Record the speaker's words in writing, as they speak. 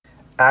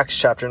Acts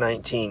chapter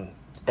 19.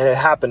 And it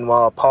happened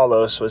while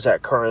Apollos was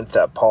at Corinth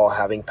that Paul,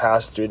 having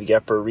passed through the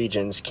upper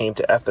regions, came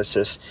to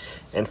Ephesus,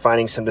 and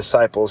finding some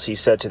disciples, he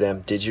said to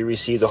them, Did you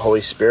receive the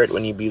Holy Spirit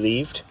when you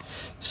believed?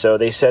 So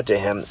they said to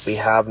him, We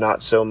have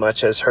not so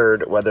much as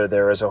heard whether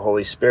there is a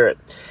Holy Spirit.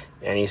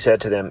 And he said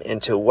to them,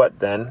 Into what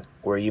then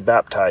were you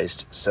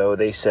baptized? So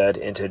they said,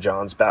 Into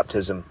John's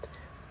baptism.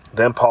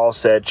 Then Paul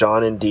said,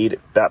 John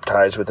indeed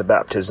baptized with the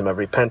baptism of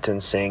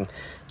repentance, saying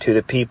to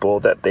the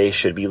people that they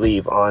should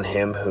believe on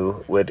him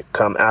who would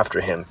come after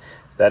him,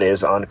 that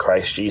is, on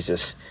Christ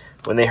Jesus.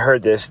 When they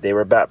heard this, they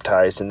were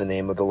baptized in the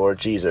name of the Lord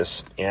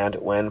Jesus. And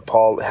when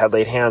Paul had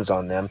laid hands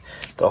on them,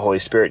 the Holy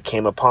Spirit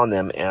came upon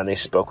them, and they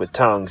spoke with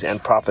tongues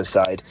and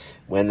prophesied,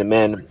 when the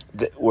men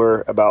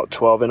were about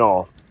 12 in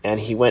all. And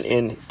he went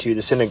into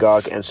the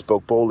synagogue and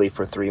spoke boldly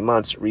for 3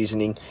 months,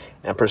 reasoning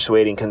and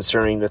persuading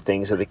concerning the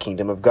things of the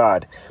kingdom of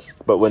God.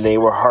 But when they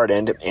were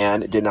hardened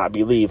and did not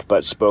believe,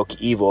 but spoke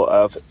evil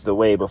of the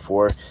way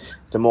before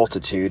the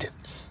multitude,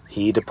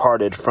 he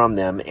departed from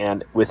them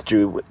and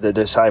withdrew with the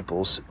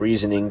disciples,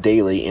 reasoning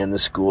daily in the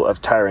school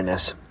of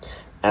Tyrannus.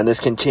 And this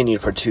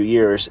continued for 2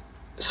 years,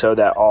 so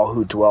that all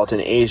who dwelt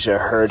in Asia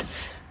heard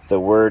the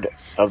word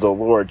of the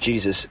Lord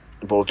Jesus,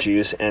 both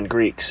Jews and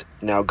Greeks.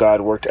 Now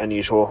God worked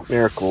unusual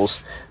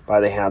miracles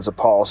by the hands of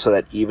Paul, so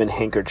that even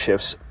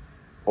handkerchiefs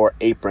or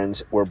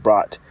aprons were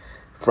brought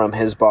from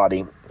his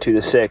body to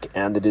the sick,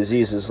 and the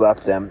diseases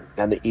left them,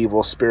 and the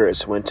evil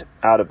spirits went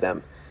out of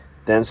them.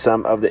 Then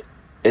some of the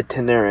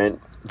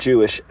itinerant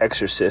Jewish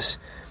exorcists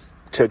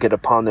took it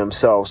upon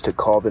themselves to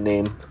call the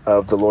name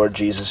of the Lord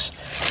Jesus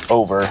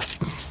over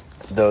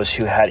those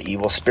who had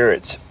evil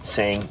spirits,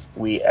 saying,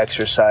 We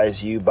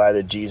exorcise you by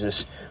the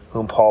Jesus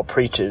whom Paul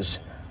preaches.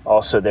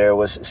 Also there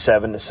was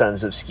 7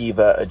 sons of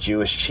Sceva, a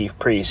Jewish chief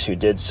priest, who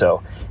did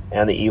so.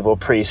 And the evil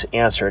priests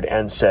answered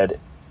and said,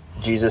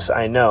 Jesus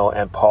I know,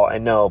 and Paul I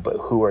know, but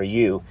who are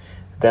you?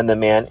 Then the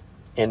man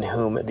in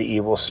whom the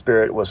evil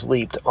spirit was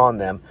leaped on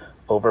them,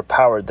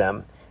 overpowered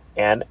them,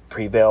 and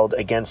prevailed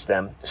against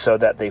them, so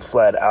that they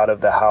fled out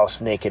of the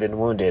house naked and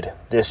wounded.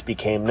 This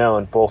became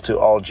known both to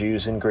all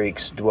Jews and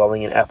Greeks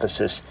dwelling in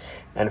Ephesus,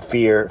 and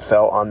fear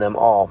fell on them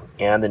all,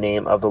 and the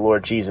name of the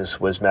Lord Jesus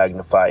was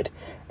magnified.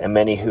 And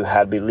many who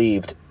had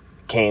believed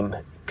came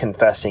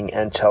confessing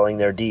and telling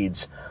their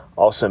deeds.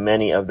 Also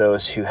many of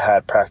those who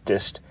had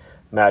practiced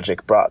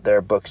magic brought their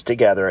books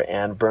together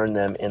and burned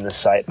them in the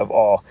sight of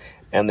all.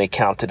 And they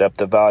counted up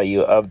the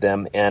value of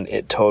them, and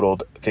it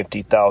totaled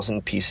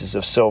 50,000 pieces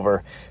of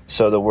silver.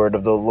 So the word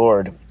of the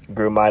Lord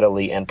grew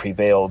mightily and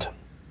prevailed.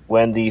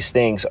 When these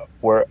things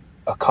were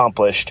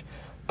accomplished,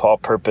 Paul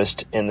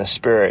purposed in the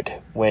Spirit,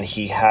 when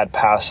he had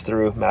passed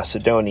through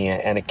Macedonia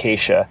and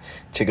Achaia,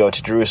 to go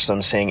to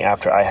Jerusalem, saying,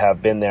 After I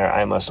have been there,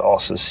 I must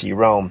also see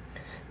Rome.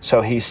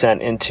 So he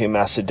sent into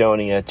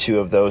Macedonia 2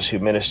 of those who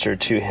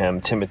ministered to him,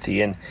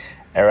 Timothy and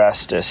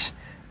Erastus.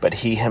 But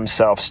he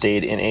himself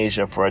stayed in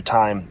Asia for a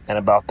time, and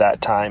about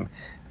that time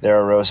there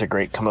arose a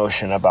great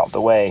commotion about the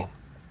way.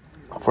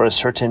 For a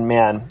certain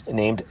man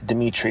named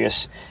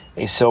Demetrius,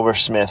 a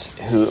silversmith,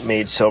 who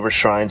made silver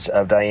shrines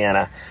of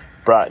Diana,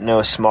 brought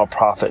no small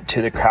profit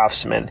to the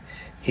craftsmen.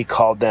 He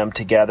called them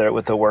together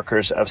with the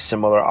workers of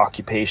similar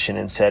occupation,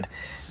 and said,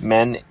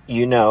 Men,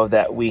 you know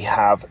that we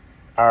have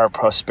our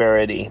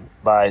prosperity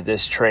by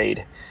this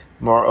trade.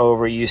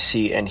 Moreover, you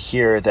see and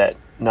hear that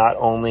not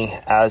only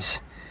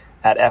as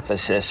at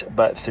Ephesus,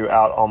 but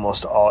throughout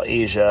almost all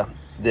Asia,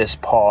 this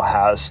Paul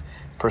has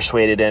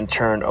persuaded and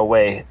turned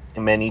away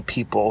many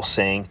people,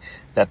 saying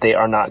that they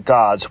are not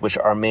gods which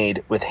are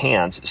made with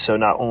hands. So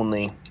not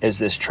only is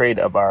this trade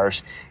of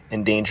ours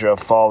in danger of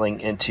falling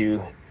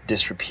into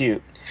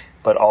disrepute,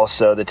 but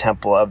also the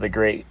temple of the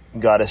great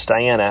goddess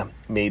Diana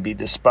may be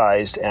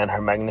despised, and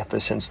her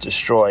magnificence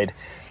destroyed,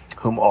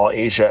 whom all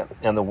Asia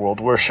and the world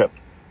worship.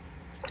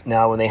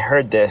 Now when they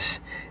heard this,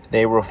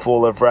 they were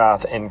full of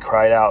wrath, and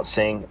cried out,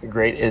 saying,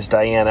 Great is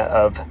Diana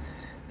of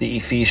the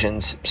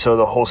Ephesians. So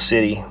the whole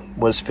city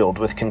was filled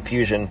with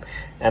confusion,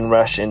 and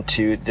rushed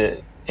into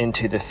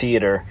the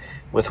theater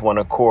with one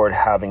accord,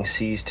 having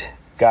seized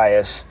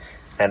Gaius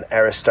and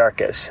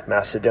Aristarchus,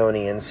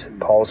 Macedonians,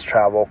 Paul's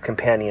travel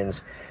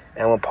companions.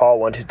 And when Paul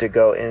wanted to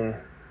go in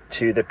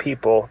to the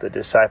people, the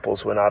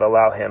disciples would not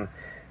allow him.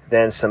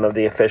 Then some of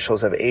the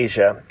officials of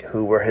Asia,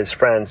 who were his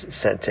friends,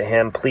 sent to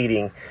him,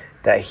 pleading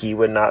that he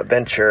would not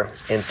venture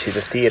into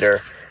the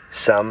theater.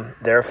 Some,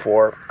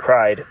 therefore,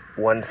 cried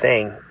one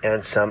thing,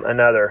 and some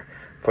another,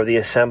 for the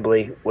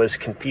assembly was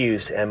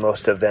confused, and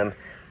most of them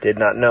did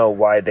not know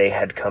why they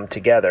had come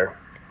together.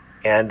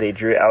 And they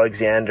drew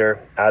Alexander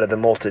out of the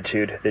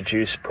multitude, the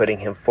Jews putting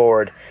him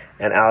forward,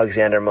 and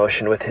Alexander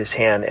motioned with his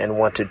hand and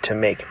wanted to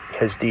make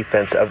his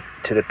defense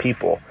to the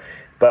people.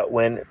 But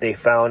when they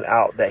found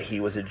out that he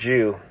was a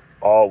Jew,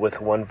 all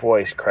with one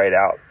voice cried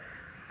out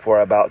for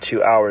about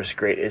 2 hours,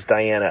 Great is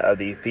Diana of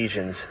the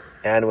Ephesians.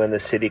 And when the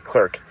city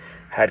clerk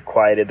had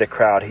quieted the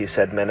crowd, he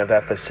said, Men of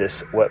Ephesus,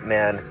 what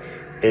man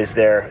is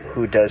there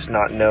who does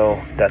not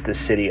know that the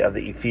city of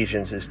the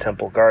Ephesians is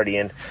temple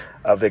guardian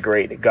of the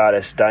great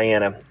goddess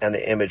Diana, and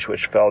the image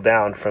which fell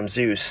down from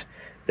Zeus?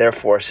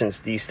 Therefore, since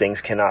these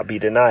things cannot be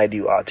denied,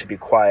 you ought to be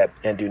quiet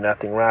and do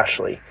nothing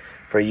rashly.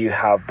 For you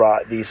have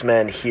brought these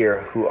men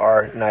here who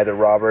are neither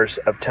robbers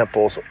of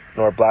temples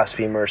nor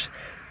blasphemers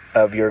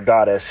of your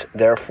goddess.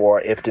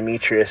 Therefore, if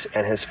Demetrius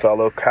and his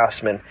fellow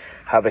craftsmen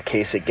have a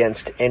case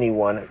against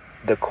anyone,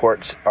 the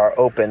courts are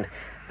open,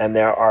 and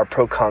there are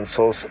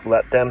proconsuls.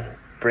 Let them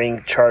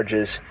bring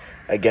charges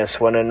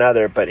against one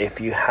another. But if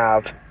you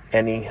have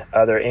any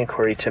other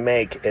inquiry to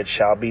make, it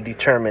shall be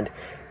determined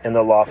in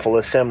the lawful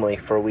assembly,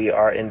 for we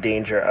are in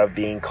danger of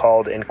being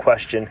called in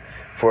question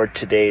for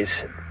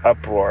today's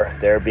uproar,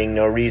 there being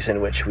no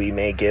reason which we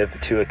may give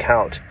to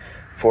account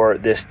for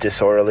this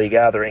disorderly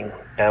gathering.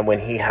 And when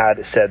he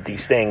had said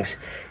these things,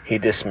 he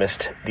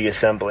dismissed the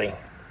assembly.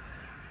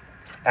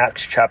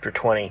 Acts chapter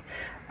 20.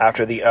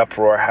 After the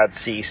uproar had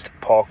ceased,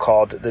 Paul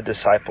called the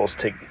disciples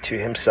to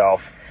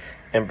himself,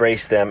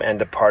 embraced them, and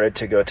departed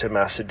to go to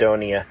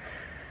Macedonia.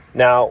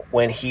 Now,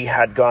 when he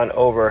had gone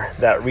over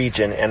that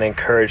region and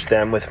encouraged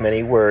them with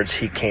many words,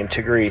 he came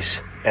to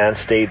Greece, and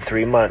stayed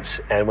 3 months.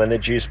 And when the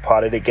Jews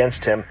plotted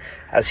against him,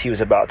 as he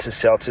was about to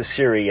sail to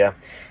Syria,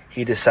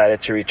 he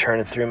decided to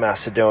return through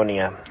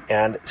Macedonia.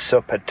 And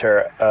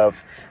Sopater of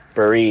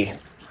Berea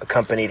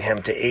accompanied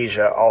him to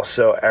Asia,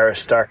 also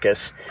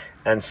Aristarchus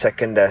and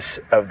Secundus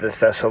of the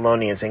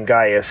Thessalonians, and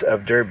Gaius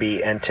of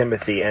Derbe, and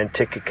Timothy, and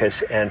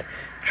Tychicus, and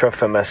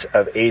Trophimus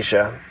of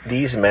Asia.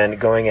 These men,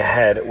 going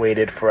ahead,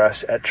 waited for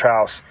us at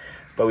Troas,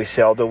 but we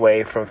sailed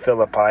away from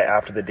Philippi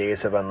after the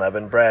days of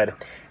unleavened bread,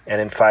 and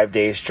in 5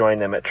 days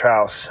joined them at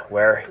Troas,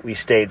 where we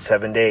stayed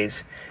 7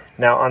 days.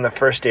 Now on the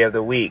first day of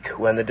the week,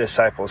 when the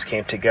disciples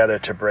came together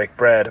to break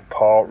bread,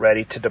 Paul,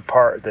 ready to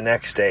depart the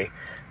next day,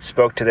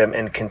 spoke to them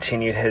and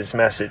continued his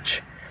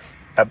message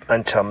up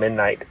until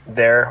midnight.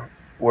 There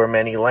were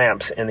many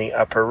lamps in the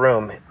upper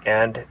room,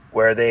 and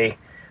where they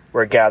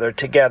were gathered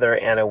together,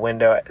 and a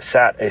window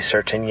sat a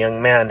certain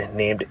young man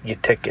named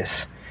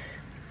Eutychus,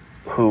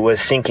 who was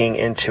sinking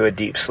into a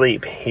deep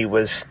sleep. He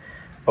was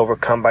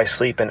overcome by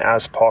sleep, and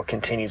as Paul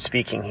continued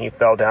speaking, he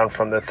fell down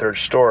from the 3rd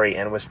story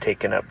and was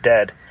taken up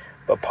dead.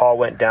 But Paul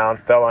went down,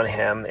 fell on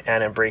him,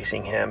 and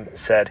embracing him,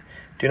 said,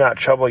 "Do not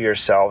trouble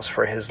yourselves,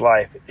 for his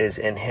life is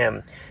in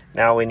him."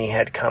 Now when he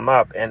had come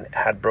up and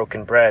had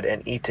broken bread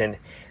and eaten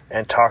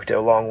and talked a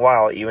long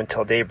while, even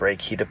till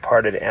daybreak, he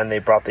departed, and they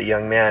brought the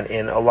young man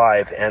in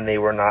alive, and they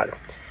were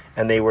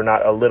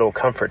not a little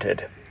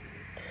comforted.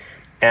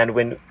 And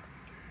when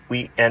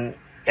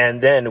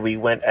then we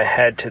went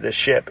ahead to the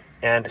ship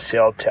and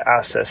sailed to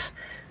Assos,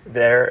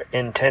 there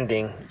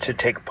intending to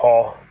take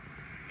Paul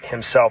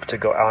himself to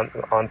go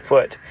on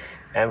foot.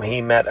 And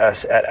he met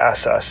us at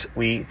Assos.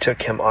 We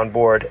took him on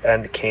board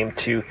and came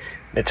to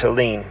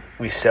Mytilene.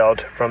 We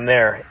sailed from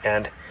there,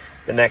 and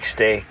the next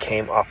day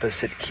came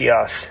opposite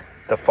Chios.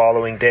 The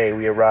following day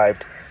we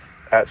arrived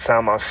at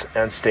Samos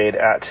and stayed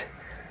at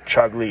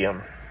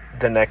Trogyllium.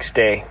 The next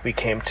day we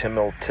came to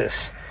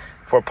Miletus,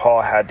 for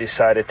Paul had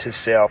decided to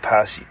sail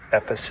past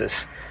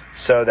Ephesus,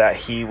 so that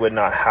he would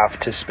not have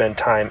to spend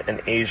time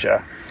in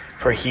Asia,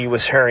 for he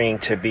was hurrying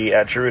to be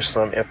at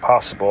Jerusalem, if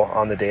possible,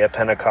 on the day of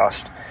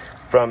Pentecost.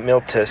 From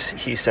Miletus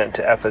he sent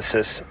to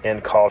Ephesus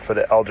and called for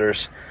the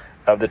elders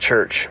of the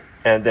church.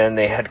 And then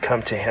they had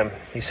come to him.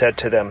 He said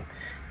to them,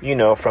 "You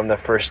know from the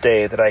first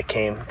day that I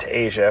came to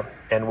Asia,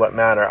 in what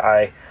manner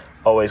I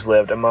always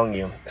lived among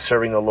you,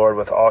 serving the Lord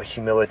with all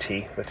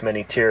humility, with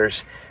many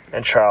tears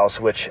and trials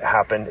which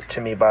happened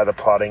to me by the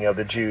plotting of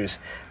the Jews,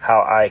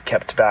 how I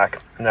kept back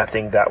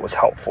nothing that was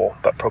helpful,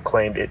 but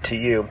proclaimed it to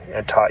you,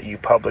 and taught you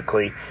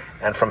publicly,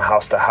 and from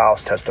house to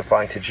house,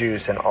 testifying to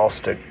Jews and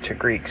also to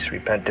Greeks,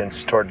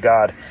 repentance toward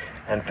God,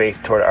 and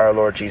faith toward our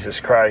Lord Jesus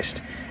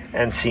Christ.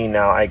 And see,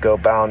 now I go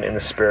bound in the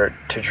Spirit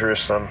to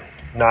Jerusalem,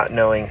 not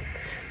knowing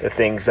the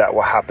things that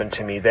will happen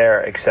to me there,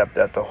 except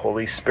that the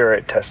Holy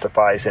Spirit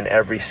testifies in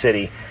every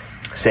city,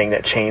 saying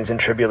that chains and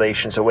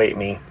tribulations await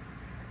me.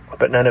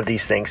 But none of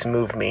these things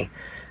move me,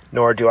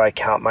 nor do I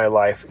count my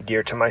life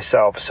dear to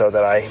myself, so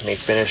that I may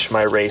finish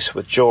my race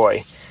with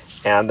joy,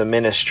 and the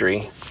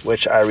ministry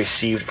which I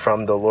received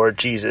from the Lord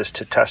Jesus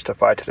to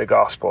testify to the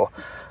gospel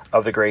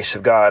of the grace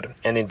of God.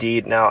 And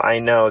indeed, now I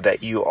know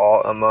that you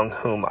all among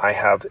whom I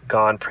have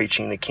gone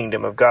preaching the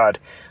kingdom of God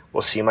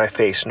will see my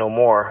face no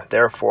more.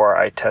 Therefore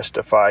I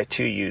testify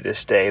to you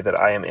this day that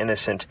I am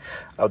innocent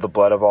of the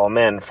blood of all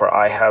men, for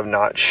I have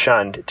not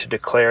shunned to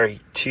declare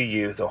to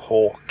you the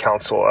whole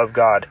counsel of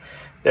God.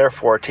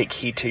 Therefore take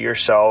heed to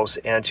yourselves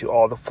and to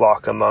all the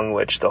flock among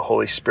which the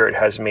Holy Spirit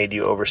has made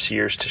you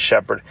overseers to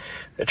shepherd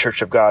the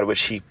church of God,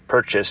 which he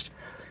purchased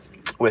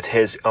with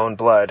his own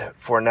blood.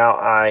 For now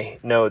I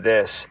know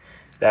this,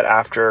 that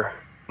after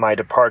my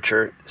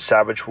departure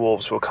savage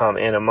wolves will come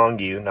in among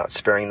you, not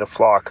sparing the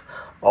flock.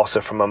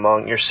 Also from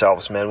among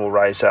yourselves men will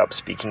rise up,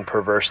 speaking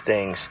perverse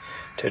things,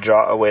 to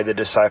draw away the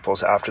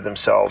disciples after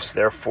themselves.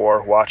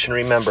 Therefore watch and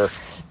remember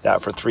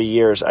that for 3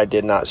 years I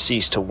did not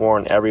cease to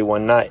warn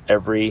everyone night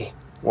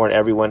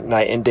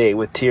and day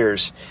with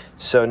tears.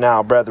 So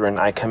now, brethren,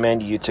 I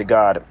commend you to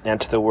God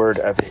and to the word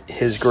of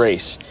his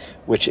grace,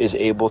 which is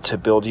able to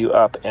build you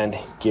up and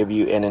give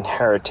you an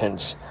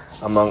inheritance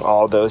among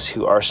all those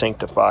who are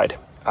sanctified.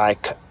 I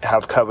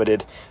have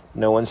coveted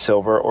no one's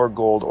silver or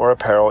gold or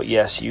apparel.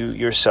 Yes, you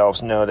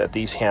yourselves know that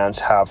these hands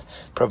have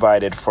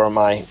provided for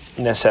my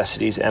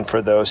necessities and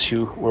for those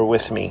who were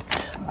with me.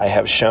 I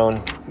have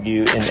shown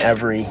you in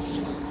every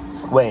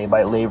way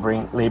by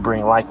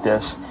laboring like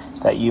this,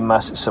 that you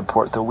must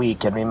support the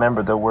weak. And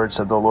remember the words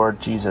of the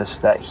Lord Jesus,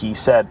 that he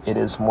said, it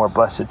is more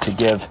blessed to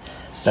give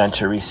than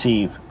to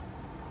receive.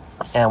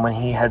 And when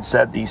he had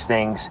said these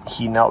things,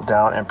 he knelt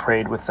down and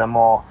prayed with them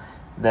all.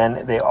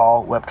 Then they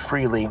all wept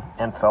freely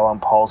and fell on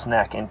Paul's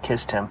neck and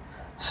kissed him,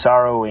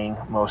 sorrowing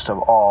most of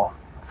all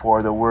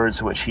for the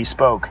words which he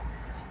spoke,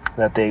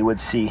 that they would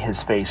see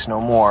his face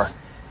no more.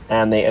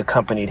 And they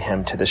accompanied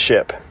him to the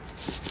ship.